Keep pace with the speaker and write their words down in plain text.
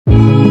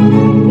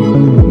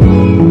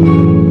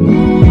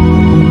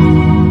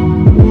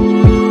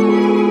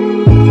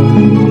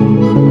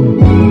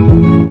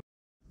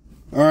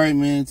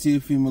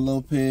Teofimo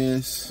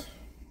Lopez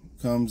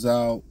comes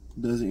out,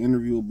 does an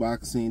interview with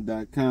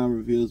boxing.com,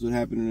 reveals what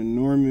happened in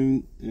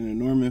the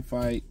Norman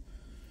fight,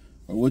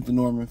 or with the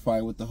Norman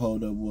fight, what the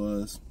holdup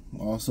was.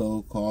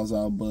 Also calls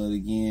out Bud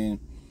again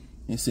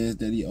and says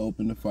that he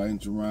opened the fight in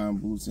Jaron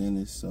boots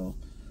Ennis. So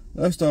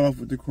let's start off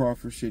with the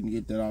Crawford shit and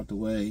get that out the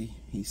way.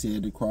 He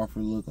said that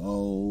Crawford looked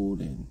old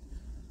and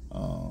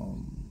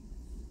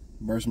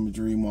versus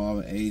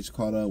Madrimov, age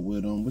caught up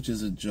with him, which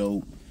is a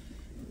joke.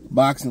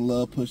 Boxing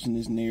love pushing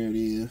this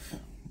narrative.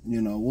 You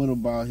know, what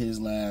about his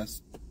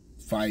last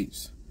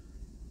fights?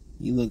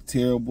 He looked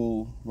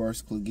terrible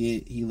versus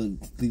Claggett. He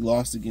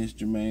lost against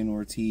Jermaine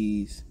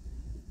Ortiz.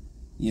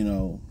 You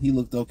know, he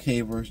looked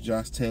okay versus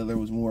Josh Taylor. It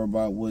was more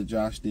about what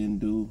Josh didn't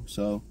do.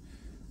 So,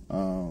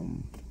 but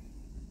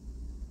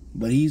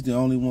he's the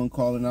only one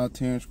calling out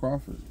Terence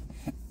Crawford.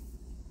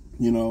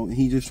 You know,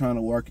 he's just trying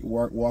to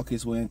walk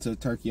his way into a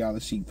turkey a la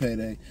chic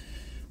payday.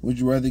 Would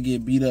you rather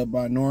get beat up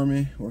by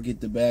Norman or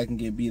get the bag and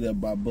get beat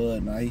up by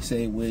Bud? Now, he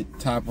said with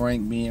Top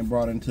Rank being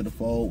brought into the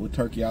fold with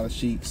Turkey a la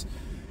Chic's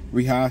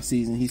rehab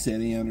season, he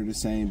said they under the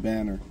same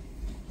banner.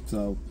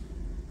 So,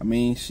 I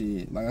mean,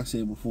 shit, like I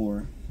said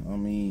before, I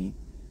mean,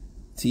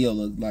 Tio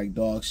looked like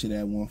dog shit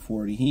at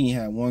 140. He ain't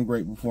had one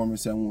great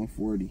performance at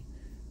 140.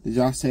 The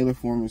Josh Taylor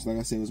performance, like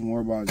I said, was more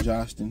about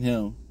Josh than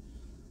him.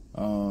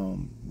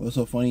 What's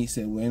so funny, he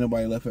said, well, ain't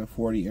nobody left at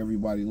 40,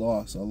 everybody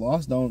lost. A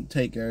loss don't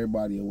take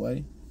everybody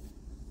away.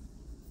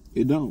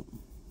 It don't.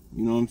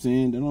 You know what I'm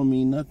saying? That don't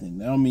mean nothing.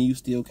 That don't mean you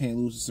still can't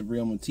lose to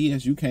Sabril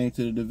Matias. You came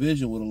to the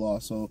division with a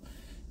loss, so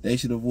they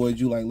should avoid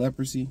you like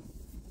leprosy.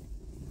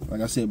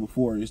 Like I said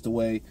before, it's the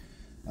way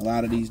a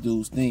lot of these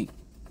dudes think.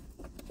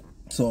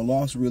 So a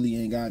loss really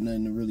ain't got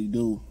nothing to really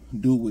do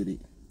with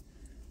it.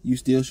 You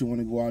still should want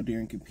to go out there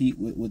and compete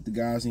with the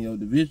guys in your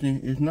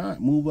division. If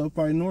not, move up,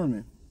 fight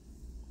Norman.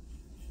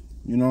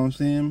 You know what I'm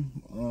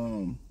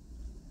saying?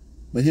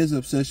 But his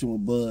obsession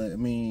with Bud, I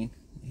mean,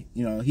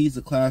 you know, he's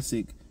a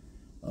classic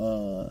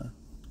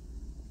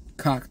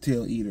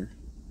cocktail eater.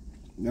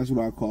 That's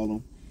what I call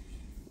him.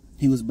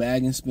 He was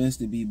bagging Spence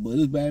to be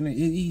Bud.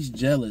 He's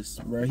jealous,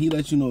 bro. He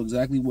let you know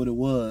exactly what it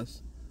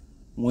was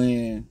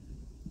when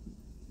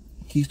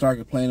he started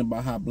complaining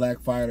about how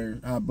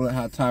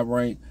how Top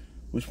Rank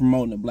was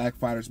promoting the black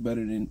fighters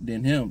better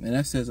than him. And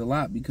that says a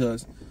lot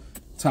because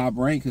Top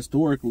Rank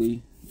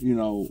historically, you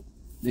know,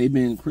 they've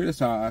been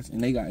criticized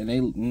and they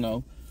you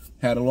know,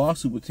 had a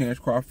lawsuit with Terence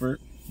Crawford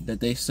that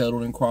they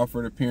settled, and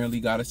Crawford apparently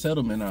got a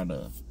settlement out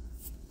of.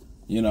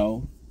 You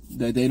know,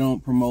 that they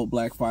don't promote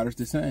black fighters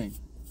the same.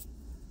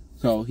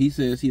 So he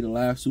says he the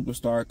last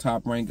superstar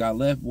Top Rank got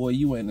left. Boy,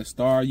 you ain't a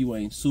star, you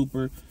ain't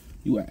super.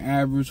 You an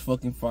average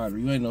fucking fighter.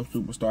 You ain't no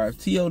superstar. If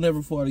T.O.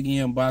 never fought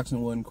again,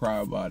 boxing wouldn't cry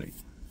about it.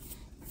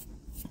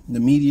 The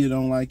media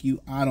don't like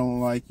you. I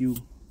don't like you.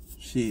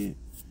 Shit.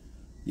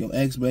 Your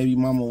ex-baby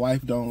mama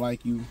wife don't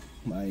like you.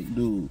 Like,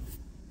 dude,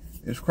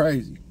 it's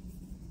crazy.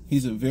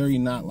 He's a very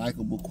not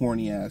likable,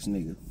 corny-ass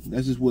nigga.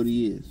 That's just what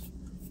he is.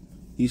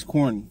 He's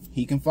corny.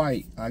 He can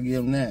fight. I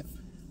give him that.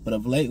 But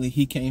of lately,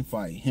 he can't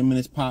fight. Him and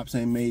his pops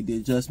ain't made the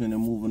adjustment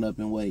and moving up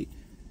in weight.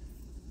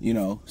 You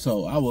know,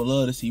 so I would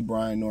love to see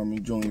Brian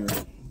Norman Jr.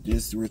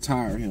 just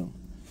retire him.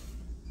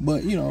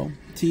 But, you know,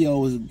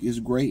 T.O.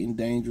 is great in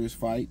dangerous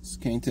fights.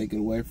 Can't take it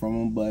away from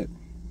him. But,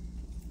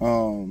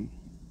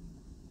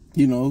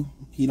 you know,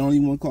 he don't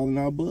even want to call it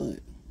out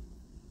Bud.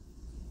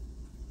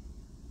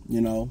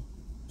 You know,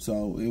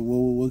 so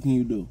what can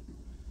you do?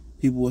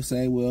 People will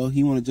say, well,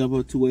 he want to jump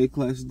up 2 weight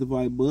classes to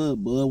fight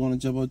Bud. Bud want to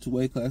jump up 2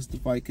 weight classes to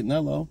fight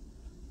Canelo.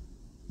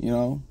 You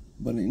know.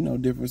 But, you know,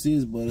 difference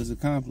is Bud is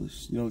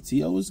accomplished. You know,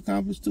 T.O. is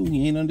accomplished too.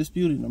 He ain't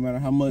undisputed. No matter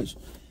how much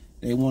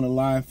they want to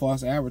lie and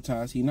false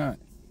advertise, he not.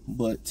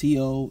 But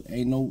T.O.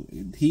 ain't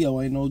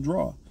no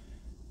draw.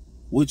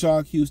 What y'all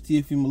accuse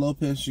Teofimo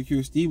Lopez and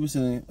Shakur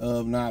Stevenson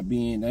of not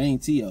being, that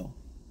ain't T.O.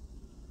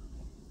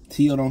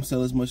 T.O. don't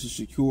sell as much as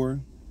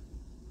Shakur.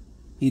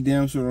 He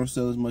damn sure don't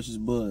sell as much as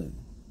Bud.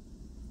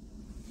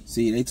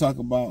 See, they talk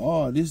about,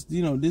 oh, this,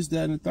 you know, this,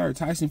 that, and the third.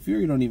 Tyson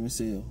Fury don't even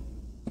sell.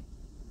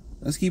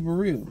 Let's keep it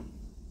real.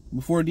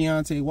 Before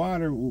Deontay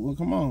Wilder, well,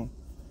 come on.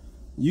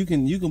 You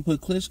can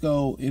put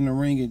Klitschko in the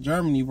ring in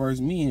Germany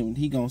versus me, and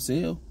he gonna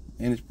sell.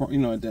 And it's, you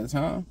know, at that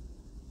time.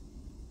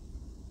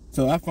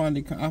 So I find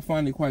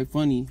it quite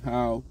funny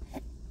how,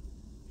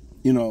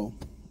 you know,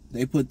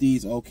 they put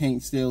these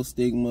can't sell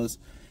stigmas,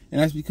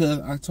 and that's because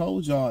I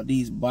told y'all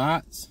these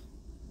bots,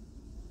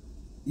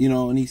 you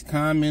know, and these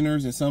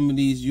commenters and some of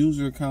these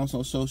user accounts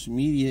on social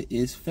media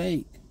is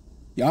fake.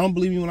 Y'all don't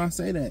believe me when I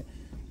say that.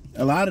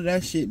 A lot of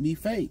that shit be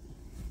fake.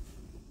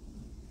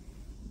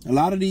 A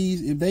lot of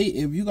these,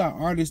 if you got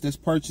artists that's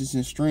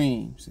purchasing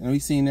streams, and we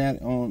seen that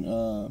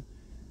on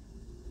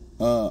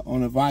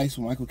Advice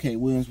with Michael K.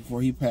 Williams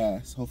before he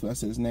passed. Hopefully I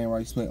said his name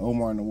right. He played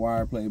Omar in The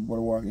Wire, played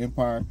Boardwalk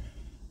Empire.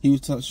 He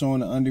was showing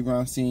the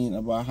underground scene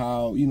about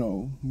how, you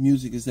know,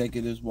 music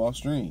executives bought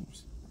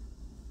streams,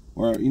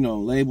 or, you know,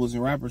 labels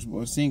and rappers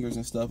or singers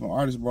and stuff, and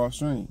artists bought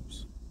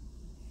streams.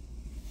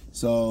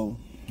 So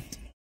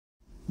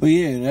But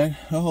yeah, that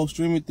whole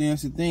streaming thing,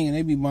 that's the thing. And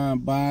they be buying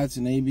bots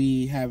and they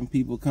be having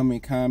people come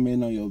and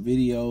comment on your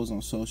videos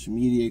on social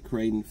media,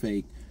 creating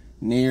fake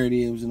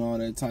narratives and all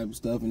that type of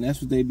stuff. And that's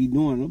what they be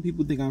doing. Some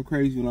people think I'm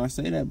crazy when I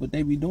say that, but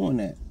they be doing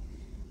that.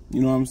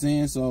 You know what I'm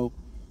saying? So,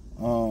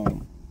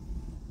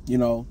 you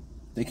know,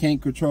 they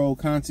can't control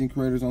content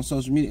creators on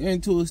social media.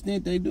 And to an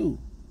extent, they do.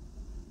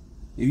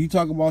 If you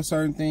talk about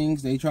certain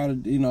things, they try to,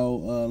 you know,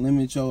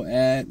 limit your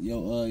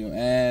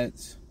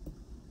ads.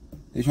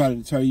 They try to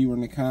deter you in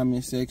the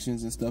comment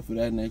sections and stuff of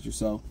that nature.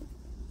 So,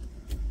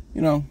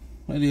 you know,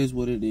 that is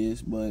what it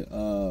is. But,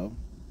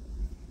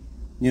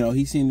 you know,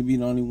 he seemed to be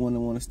the only one that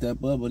want to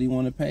step up, but he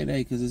wanted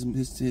payday because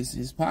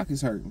his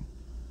pocket's hurting.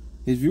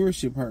 His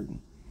viewership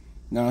hurting.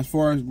 Now, as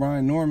far as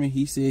Brian Norman,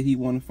 he said he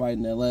wanted to fight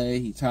in L.A.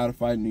 He tired of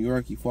fighting in New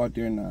York. He fought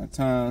there 9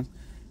 times.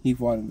 He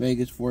fought in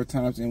Vegas 4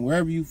 times. And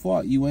wherever you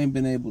fought, you ain't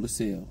been able to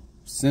sell.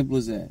 Simple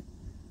as that.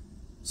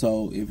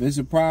 So, if it's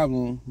a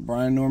problem,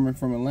 Brian Norman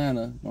from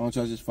Atlanta, don't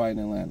y'all just fight in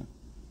Atlanta.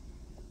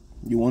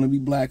 You want to be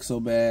black so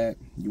bad.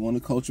 You want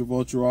to culture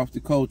vulture off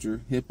the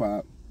culture,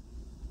 hip-hop.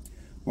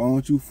 Why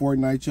don't you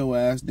Fortnite your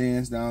ass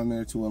dance down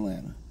there to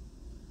Atlanta?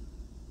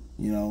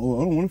 You know,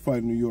 oh, I don't want to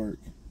fight in New York.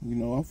 You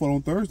know, I fought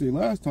on Thursday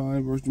last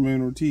time versus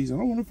Jermaine Ortiz. I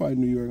don't want to fight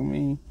in New York. I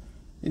mean,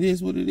 it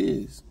is what it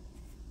is.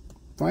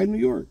 Fight in New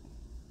York.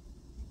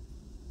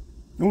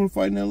 I want to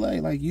fight in L.A.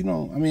 Like, you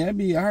know, I mean,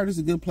 I heard it's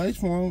a good place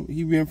for him.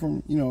 He being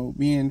from, you know,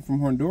 being from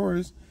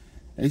Honduras.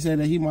 They said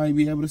that he might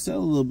be able to sell a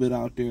little bit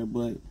out there,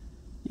 but,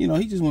 you know,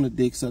 he just want to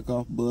dick suck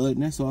off Bud,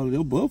 and that's all.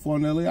 They'll both fought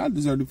in L.A. I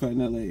deserve to fight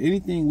in L.A.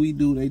 Anything we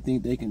do, they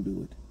think they can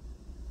do it.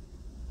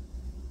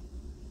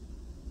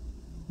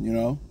 You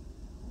know?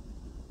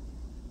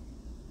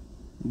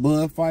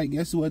 Bud fight,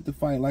 guess who had to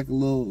fight like a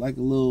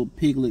little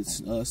piglet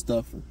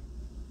stuffer,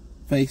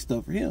 face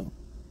stuffer, him.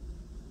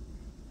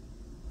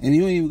 And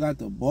you ain't even got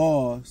the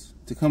balls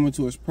to come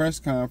into his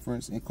press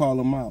conference and call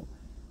him out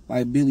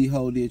like Billy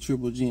Ho did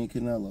Triple G and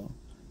Canelo.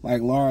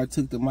 Like Lara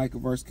took the mic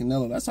versus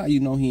Canelo. That's how you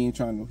know he ain't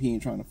trying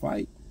to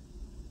fight.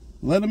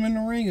 Let him in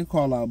the ring and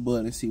call out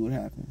Bud and see what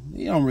happened.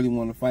 He don't really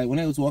want to fight. When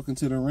they was walking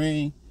to the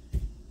ring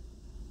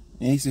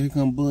and he said, "Here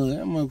come Bud,"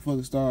 that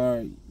motherfucker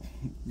started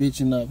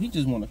bitching up. He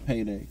just want a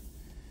payday.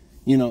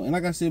 You know, and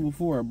like I said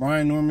before, a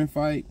Brian Norman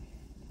fight,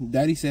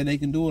 Daddy said they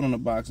can do it on the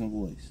Boxing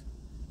Voice.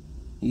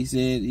 He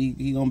said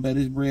he gonna bet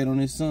his bread on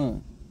his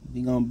son.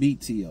 He gonna beat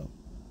T.O.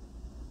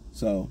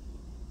 So,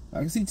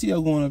 I can see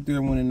T.O. going up there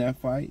and winning that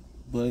fight.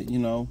 But, you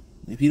know,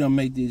 if he don't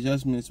make the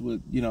adjustments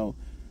with, you know,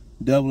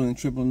 doubling and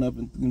tripling up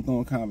and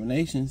throwing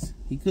combinations,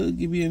 he could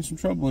be in some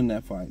trouble in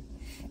that fight.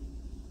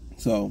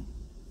 So,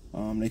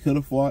 they could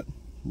have fought,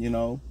 you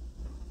know.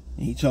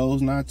 And he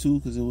chose not to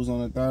because it was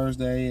on a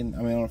Thursday, and I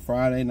mean on a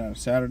Friday, not a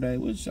Saturday,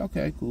 which,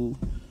 okay, cool.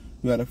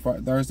 We had a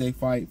Thursday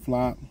fight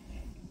flop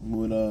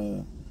with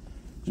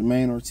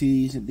Jermaine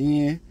Ortiz, and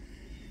then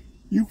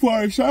you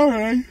fought on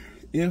Saturday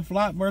in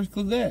flop versus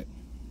Claudette.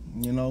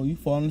 You know, you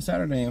fought on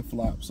Saturday and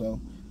flop, so.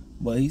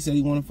 But he said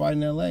he want to fight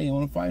in L.A. He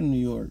want to fight in New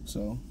York,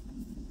 so.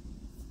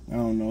 I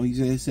don't know. He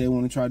said he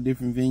want to try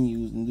different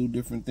venues and do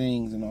different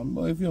things, and all.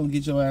 But if you don't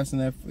get your ass in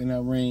that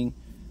ring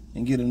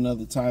and get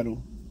another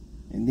title,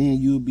 and then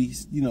you'll be,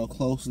 you know,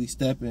 closely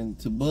stepping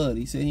to Bud.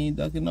 He said he ain't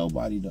ducking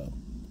nobody, though.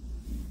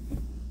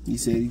 He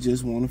said he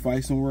just want to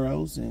fight somewhere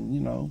else, and,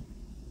 you know,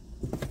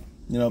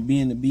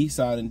 being the B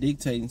side and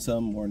dictating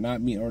something, or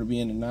not being, or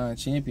being the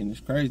non-champion is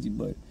crazy.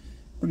 But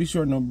pretty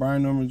sure no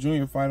Brian Norman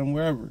Jr. fight him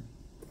wherever.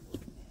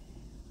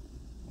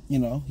 You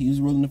know, he was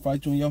willing to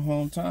fight you in your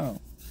hometown.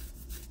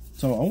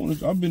 So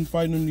I've been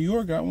fighting in New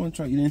York. I want to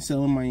try. You didn't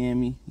sell in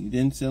Miami. You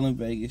didn't sell in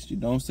Vegas. You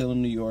don't sell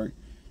in New York.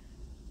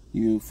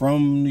 You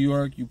from New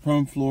York, you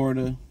from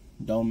Florida,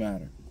 don't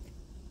matter.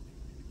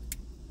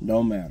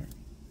 Don't matter.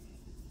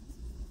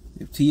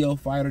 If T.O.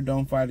 fight or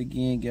don't fight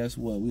again, guess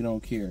what? We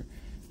don't care.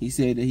 He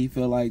said that he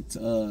felt like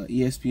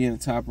ESPN,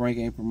 the Top Rank,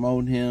 ain't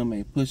promoting him,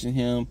 ain't pushing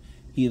him.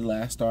 He the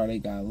last star they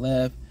got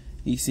left.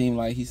 He seemed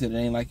like, he said it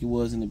ain't like it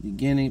was in the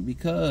beginning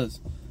because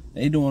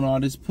they doing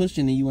all this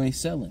pushing and you ain't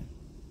selling.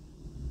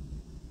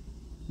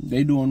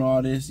 They doing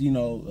all this, you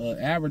know,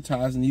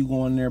 advertising, you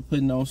going there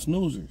putting on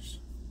snoozers.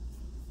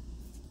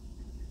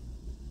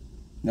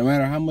 No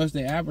matter how much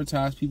they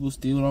advertise, people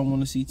still don't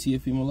want to see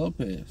Teofimo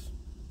Lopez.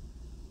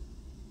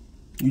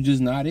 You just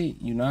not it.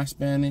 You're not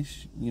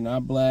Spanish. You're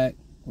not black.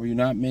 Or you're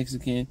not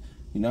Mexican.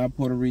 You're not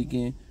Puerto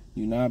Rican.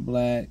 You're not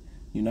black.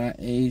 You're not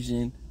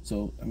Asian.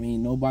 So, I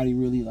mean, nobody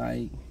really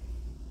like,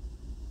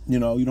 you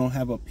know, you don't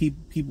have a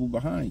people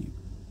behind you.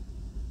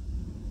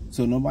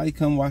 So nobody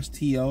come watch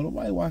T.O.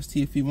 Nobody watch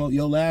Teofimo.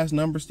 Your last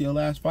numbers to your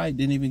last fight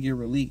didn't even get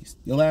released.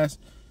 Your last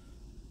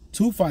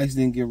 2 fights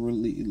didn't get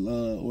released,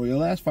 or your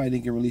last fight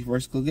didn't get released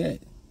versus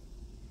Claudette.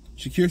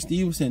 Shakur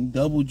Stevenson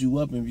doubled you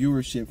up in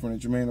viewership from the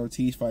Jermaine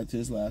Ortiz fight to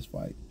his last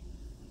fight.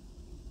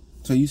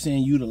 So you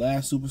saying you the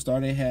last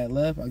superstar they had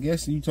left? I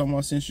guess you talking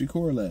about since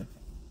Shakur left.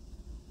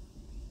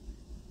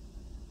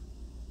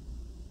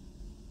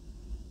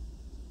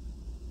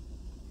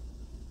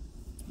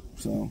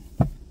 So,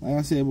 like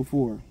I said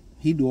before,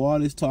 he do all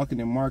this talking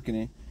and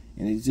marketing,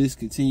 and it just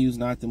continues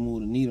not to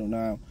move the needle.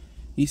 Now,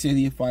 he said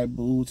he'd fight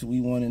Boots.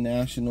 We won the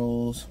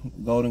Nationals,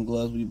 Golden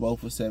Gloves. We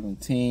both were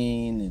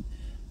 17, and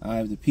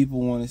if the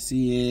people want to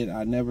see it,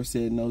 I never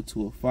said no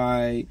to a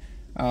fight.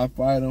 I'll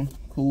fight him.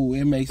 Cool.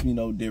 It makes me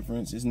no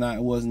difference. It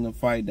wasn't a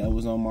fight that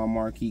was on my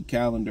marquee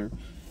calendar.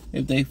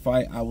 If they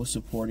fight, I would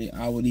support it.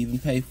 I would even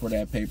pay for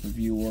that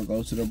pay-per-view or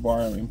go to the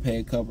bar and pay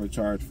a cover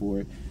charge for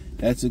it.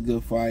 That's a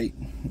good fight.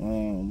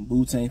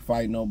 Boots ain't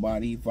fight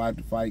nobody. He fought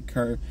to fight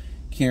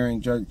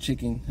Karen Jerk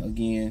Chicken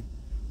again.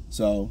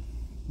 So,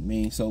 I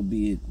mean, so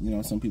be it. You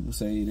know, some people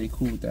say they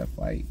cool with that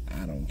fight.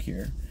 I don't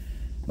care.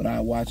 But I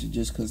watch it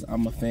just because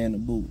I'm a fan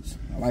of Boots.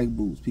 I like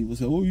Boots. People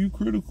say, oh, you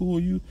critical.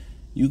 You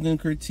can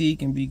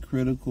critique and be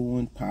critical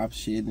and pop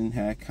shit and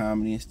have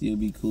comedy and still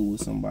be cool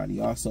with somebody.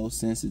 Also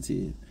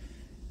sensitive.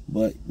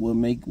 But what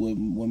make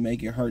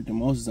it hurt the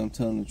most is I'm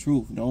telling the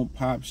truth. Don't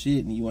pop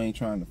shit and you ain't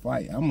trying to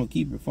fight. I'm going to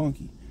keep it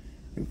funky.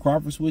 If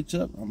Crawford switch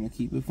up, I'm going to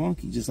keep it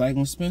funky. Just like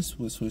when Spence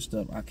was switched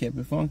up, I kept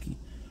it funky.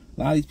 A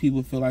lot of these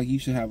people feel like you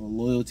should have a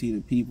loyalty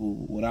to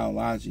people without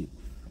logic.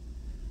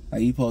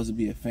 Like you supposed to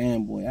be a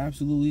fanboy.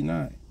 Absolutely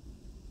not.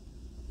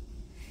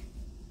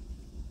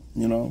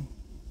 You know?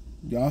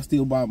 Y'all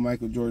still bought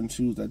Michael Jordan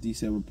shoes like these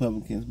said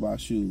Republicans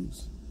bought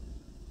shoes.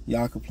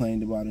 Y'all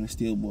complained about it and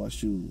still bought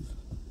shoes.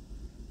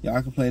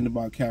 Y'all complained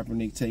about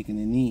Kaepernick taking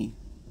a knee.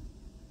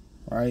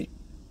 Right?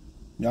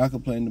 Y'all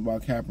complained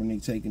about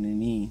Kaepernick taking a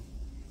knee.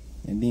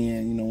 And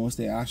then, you know, once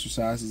they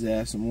ostracized his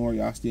ass some more,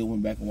 y'all still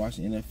went back and watched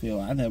the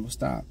NFL. I never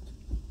stopped.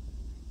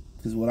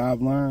 Because what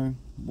I've learned,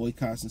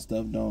 boycotts and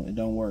stuff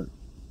don't work.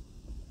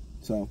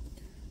 So,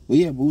 but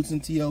yeah, Boots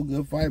and T.O.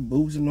 good fight.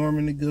 Boots and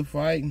Norman a good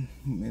fight.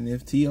 And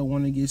if T.O.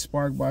 want to get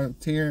sparked by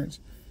Terence,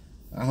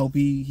 I hope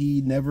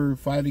he never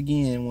fight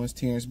again once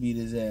Terence beat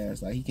his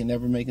ass. Like, he can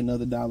never make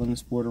another dollar in the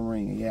sport of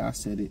ring. And yeah, I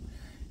said it.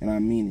 And I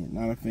mean it.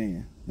 Not a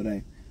fan. But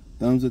hey,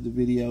 thumbs up the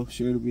video.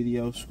 Share the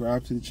video.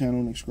 Subscribe to the channel.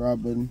 And the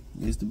subscribe button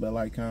is the bell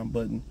icon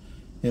button.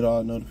 Hit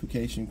all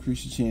notifications.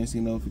 Increase your chance to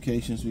get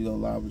notifications. We go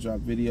live or drop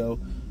video.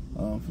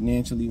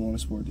 Financially, you want to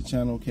support the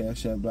channel.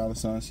 Cash App,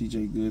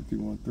 $CJ Good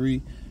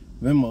 313.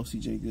 Venmo,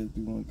 CJ Good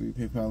 313.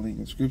 PayPal link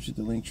in description.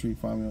 The link tree.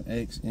 Find me on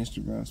X,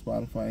 Instagram,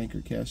 Spotify,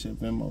 Anchor, Cash App,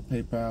 Venmo,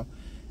 PayPal,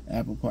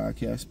 Apple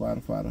Podcast,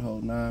 Spotify, the whole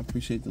nine.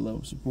 Appreciate the love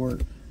of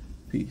support.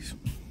 Peace.